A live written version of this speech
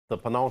The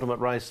penultimate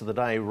race of the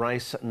day,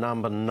 race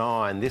number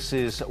 9. This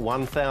is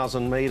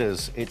 1,000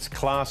 metres. It's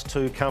Class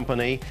 2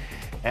 company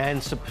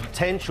and some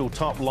potential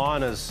top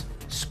liners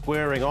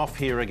squaring off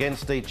here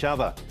against each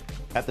other.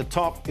 At the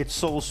top, it's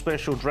Saul's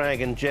Special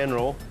Dragon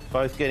General,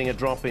 both getting a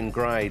drop in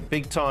grade.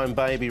 Big Time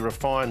Baby,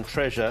 Refined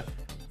Treasure,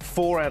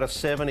 4 out of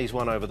 7 he's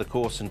won over the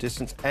course and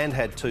distance and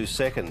had 2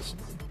 seconds.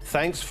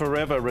 Thanks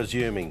Forever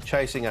resuming,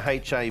 chasing a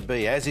HAB,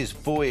 as is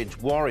Voyage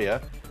Warrior,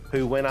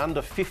 who went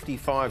under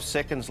 55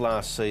 seconds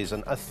last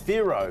season.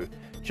 Athero,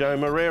 Joe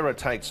Moreira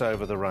takes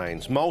over the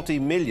reins.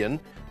 Multi-Million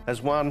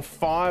has won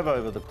 5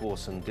 over the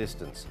course and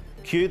distance.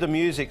 Cue the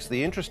Music's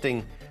the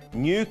interesting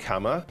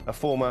newcomer, a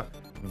former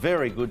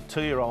very good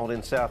 2-year-old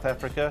in South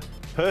Africa.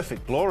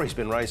 Perfect Glory's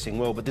been racing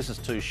well, but this is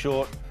too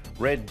short.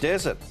 Red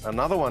Desert,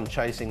 another one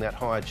chasing that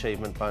high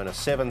achievement bonus.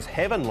 Sevens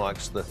Heaven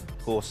likes the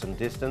course and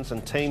distance,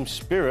 and Team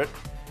Spirit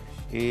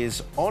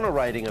is on a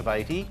rating of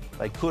 80.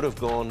 They could have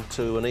gone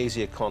to an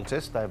easier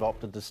contest. They've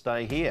opted to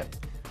stay here.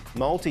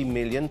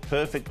 Multi-Million,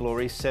 Perfect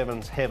Glory,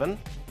 Sevens Heaven,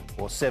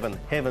 or Seven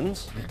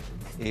Heavens,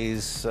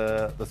 is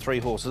the 3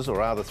 horses,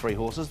 or are the 3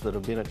 horses that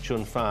have been at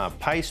Chun Fa.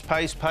 Pace,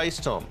 pace, pace,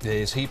 Tom.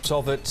 There's heaps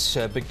of it.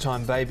 Big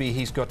Time Baby,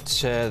 he's got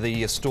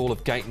the stall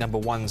of gate number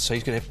 1, so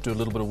he's going to have to do a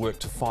little bit of work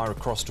to fire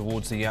across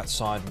towards the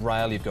outside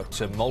rail. You've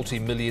got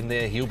Multi-Million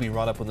there. He'll be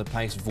right up on the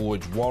pace.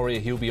 Voyage Warrior,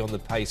 he'll be on the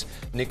pace.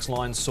 Next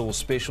line, Saul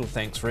Special,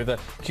 Thanks Forever.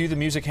 Cue the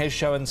Music has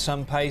shown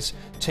some pace.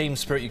 Team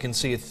Spirit, you can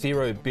see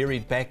Athero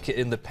buried back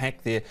in the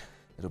pack there.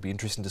 It'll be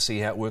interesting to see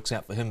how it works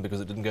out for him because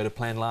it didn't go to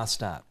plan last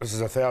start. This is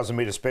a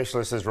 1,000-metre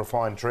specialist, as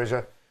Refined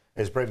Treasure.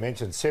 As Brett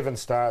mentioned, 7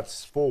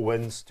 starts, 4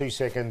 wins, 2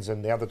 seconds,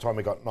 and the other time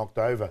he got knocked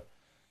over.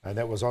 And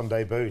that was on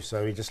debut,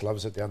 so he just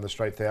loves it down the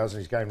straight 1,000.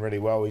 He's going really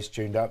well, he's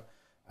tuned up.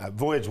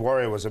 Voyage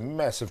Warrior was a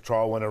massive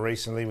trial winner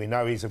recently. We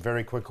know he's a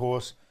very quick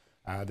horse.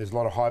 There's a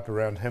lot of hype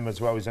around him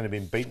as well. He's only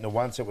been beaten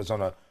once. It was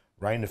on a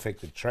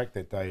rain-affected track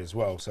that day as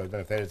well, so I don't know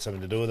if that had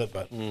something to do with it,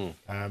 but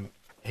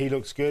he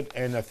looks good.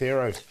 And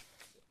Athero,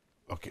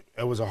 look,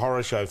 it was a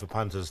horror show for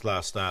punters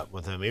last start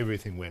with him.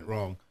 Everything went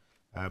wrong.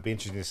 Be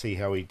interesting to see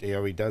how he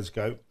does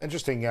go.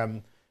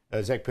 Interesting,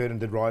 Zach Purden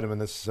did ride him in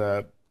this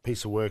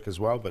piece of work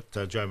as well, but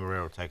Joe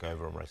Moreira will take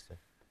over on race day.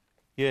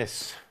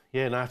 Yes.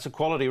 Yeah, no, it's a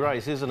quality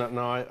race, isn't it? And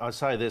I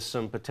say there's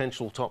some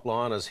potential top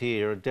liners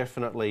here.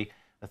 Definitely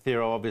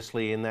Athero,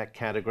 obviously, in that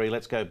category.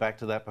 Let's go back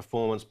to that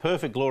performance.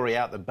 Perfect Glory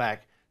out the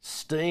back,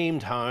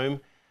 steamed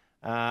home.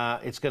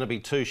 It's going to be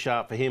too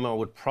sharp for him, I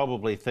would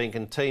probably think,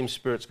 and Team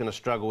Spirit's going to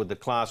struggle with the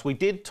class. We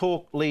did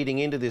talk leading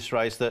into this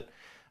race that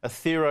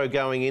Athero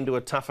going into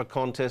a tougher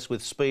contest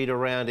with speed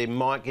around him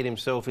might get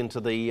himself into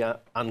the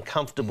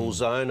uncomfortable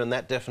zone, and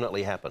that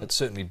definitely happened. It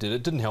certainly did.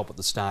 It didn't help at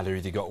the start either.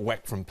 He got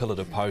whacked from pillar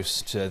to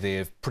post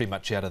there pretty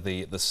much out of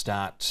the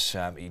start.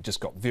 He just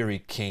got very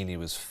keen. He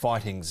was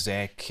fighting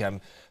Zach.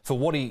 For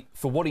what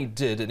he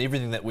did and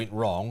everything that went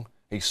wrong,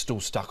 he's still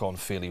stuck on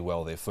fairly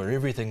well there. For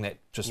everything that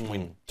just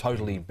went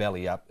totally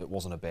belly up, it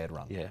wasn't a bad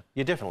run. Yeah,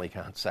 you definitely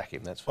can't sack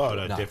him, that's for sure.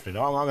 No, definitely.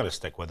 I'm going to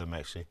stick with him,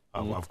 actually.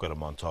 I've got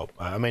him on top.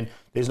 I mean,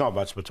 there's not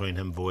much between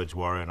him, Voyage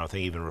Warrior, and I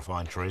think even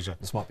Refined Treasure.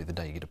 This might be the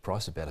day you get a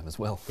price about him as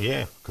well.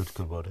 Yeah, good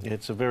body. Yeah,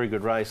 it's a very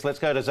good race. Let's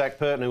go to Zach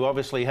Purden, who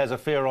obviously has a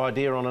fair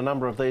idea on a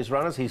number of these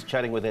runners. He's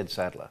chatting with Ed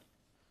Sadler.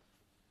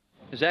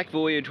 Zach,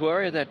 Voyage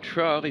Warrior, that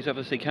trial, he's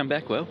obviously come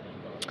back well.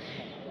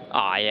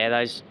 Oh, yeah,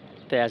 those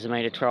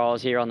 1,000-metre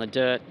trials here on the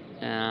dirt,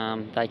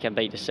 they can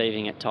be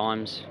deceiving at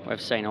times.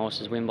 We've seen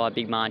horses win by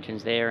big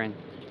margins there, and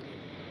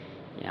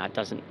you know, it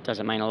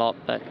doesn't mean a lot,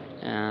 but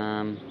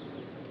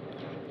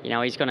you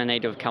know, he's going to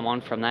need to have come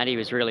on from that. He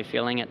was really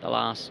feeling it the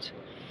last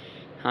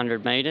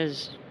 100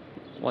 metres.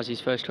 Was his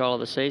first trial of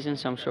the season,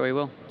 so I'm sure he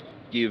will.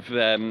 You've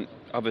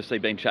obviously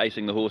been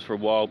chasing the horse for a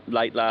while.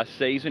 Late last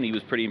season, he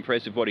was pretty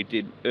impressive what he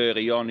did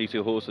early on. He's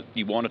a horse that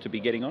you wanted to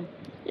be getting on.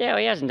 Yeah, well,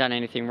 he hasn't done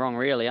anything wrong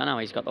really. I know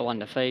he's got the 1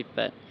 defeat,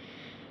 but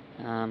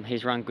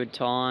he's run good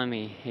time.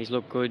 He's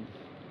looked good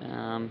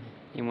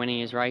in winning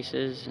his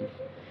races. And,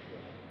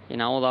 you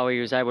know, although he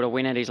was able to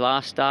win at his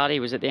last start, he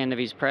was at the end of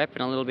his prep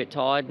and a little bit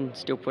tired and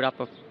still put up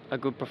a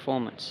good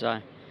performance. So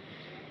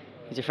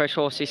he's a fresh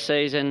horse this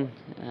season.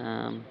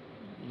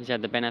 He's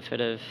had the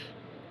benefit of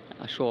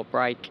a short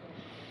break,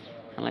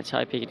 and let's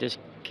hope he can just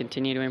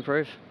continue to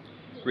improve.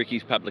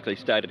 Ricky's publicly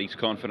stated his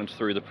confidence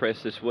through the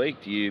press this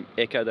week. Do you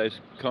echo those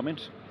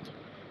comments?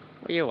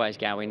 Well, you always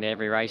go into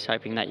every race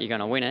hoping that you're going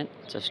to win it.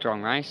 It's a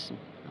strong race.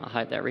 I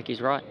hope that Ricky's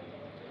right.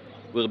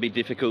 Will it be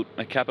difficult?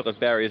 A couple of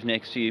barriers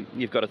next to you.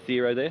 You've got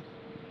Athero there?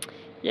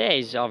 Yeah,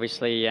 he's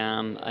obviously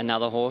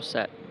another horse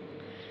that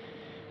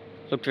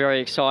looked very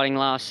exciting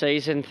last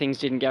season. Things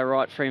didn't go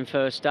right for him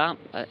first up.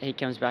 He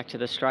comes back to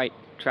the straight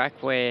track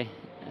where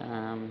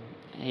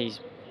he's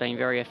been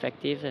very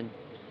effective, and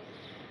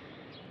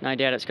no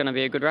doubt it's going to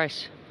be a good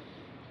race.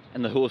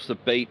 And the horse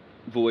that beat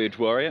Voyage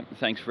Warrior,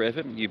 Thanks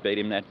Forever, you beat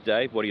him that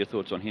day. What are your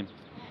thoughts on him?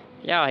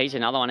 Yeah, he's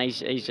another one.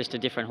 He's just a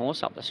different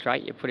horse up the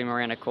straight. You put him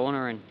around a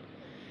corner and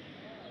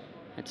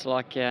it's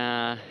like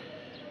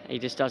he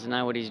just doesn't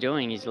know what he's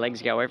doing. His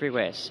legs go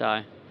everywhere.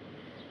 So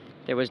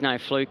there was no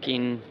fluke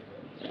in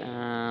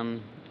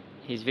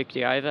his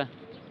victory over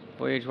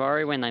Voyage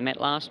Warrior when they met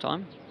last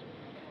time.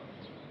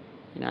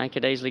 You know, he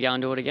could easily go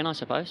and do it again, I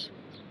suppose.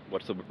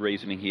 What's the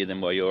reasoning here then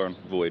why you're on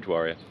Voyage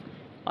Warrior?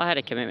 I had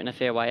a commitment a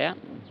fair way out.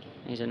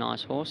 He's a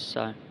nice horse,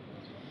 so...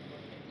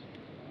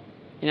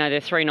 You know,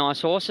 they're three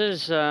nice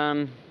horses.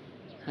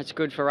 It's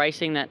good for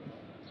racing that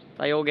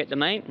they all get to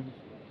meet.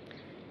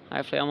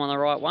 Hopefully I'm on the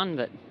right one,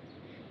 but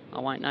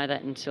I won't know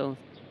that until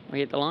we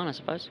hit the line, I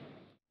suppose.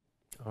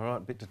 All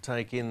right, bit to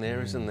take in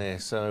there, isn't there?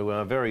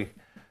 So very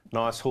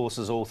nice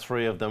horses, all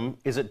three of them.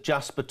 Is it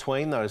just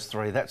between those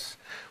three? That's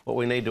what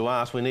we need to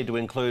ask. We need to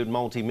include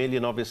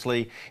Multi-Million,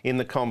 obviously, in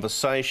the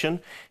conversation.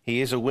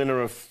 He is a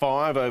winner of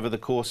 5 over the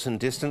course and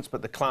distance,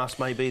 but the class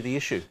may be the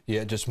issue.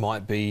 Yeah, it just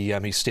might be.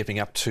 He's stepping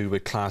up to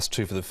Class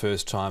 2 for the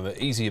first time. An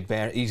easy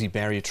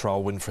barrier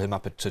trial win for him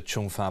up at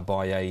Chung Fa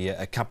by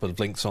a couple of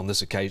lengths on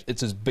this occasion.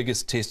 It's his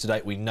biggest test to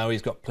date. We know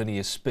he's got plenty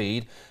of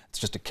speed. It's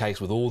just a case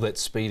with all that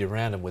speed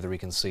around him whether he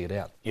can see it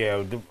out.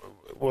 Yeah,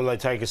 will they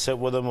take a sit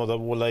with him, or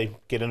will they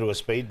get into a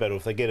speed battle?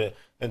 If they get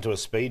into a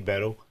speed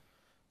battle,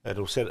 I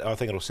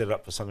think it'll set it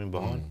up for something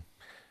behind.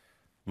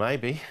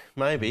 Maybe.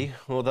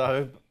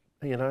 Although,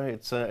 you know,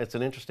 it's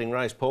an interesting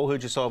race. Paul,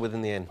 who'd you side with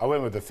in the end? I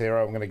went with the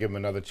Thero. I'm going to give him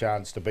another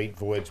chance to beat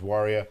Voyage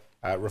Warrior,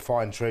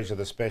 Refined Treasure,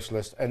 the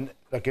specialist. And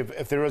look,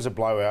 if there is a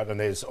blowout and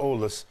there's all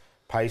this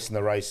pace in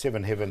the race,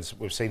 Seven Heavens,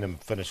 we've seen him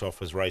finish off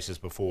his races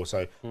before,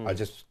 so I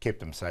just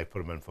kept him safe,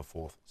 put him in for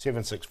 4th.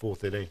 7-6,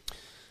 4-13.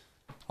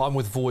 I'm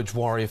with Voyage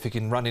Warrior. If he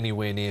can run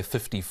anywhere near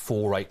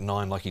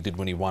 54.89 like he did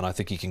when he won, I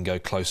think he can go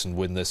close and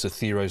win this.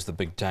 Athero's the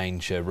big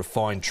danger.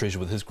 Refined Treasure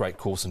with his great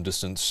course and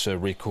distance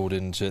record,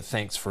 and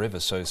Thanks Forever.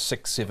 So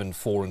 6, 7,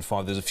 4 and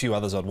 5. There's a few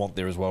others I'd want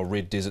there as well.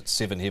 Red Desert,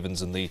 Seven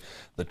Heavens and the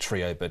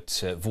trio,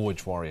 but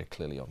Voyage Warrior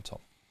clearly on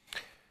top.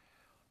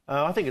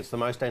 I think it's the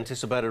most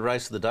anticipated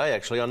race of the day,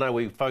 actually. I know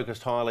we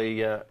focused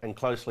highly and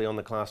closely on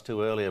the Class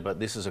 2 earlier, but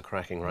this is a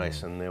cracking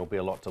race and there'll be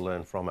a lot to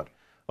learn from it.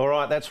 All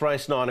right, that's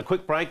race 9. A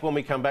quick break. When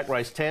we come back,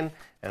 race 10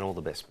 and all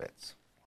the best bets.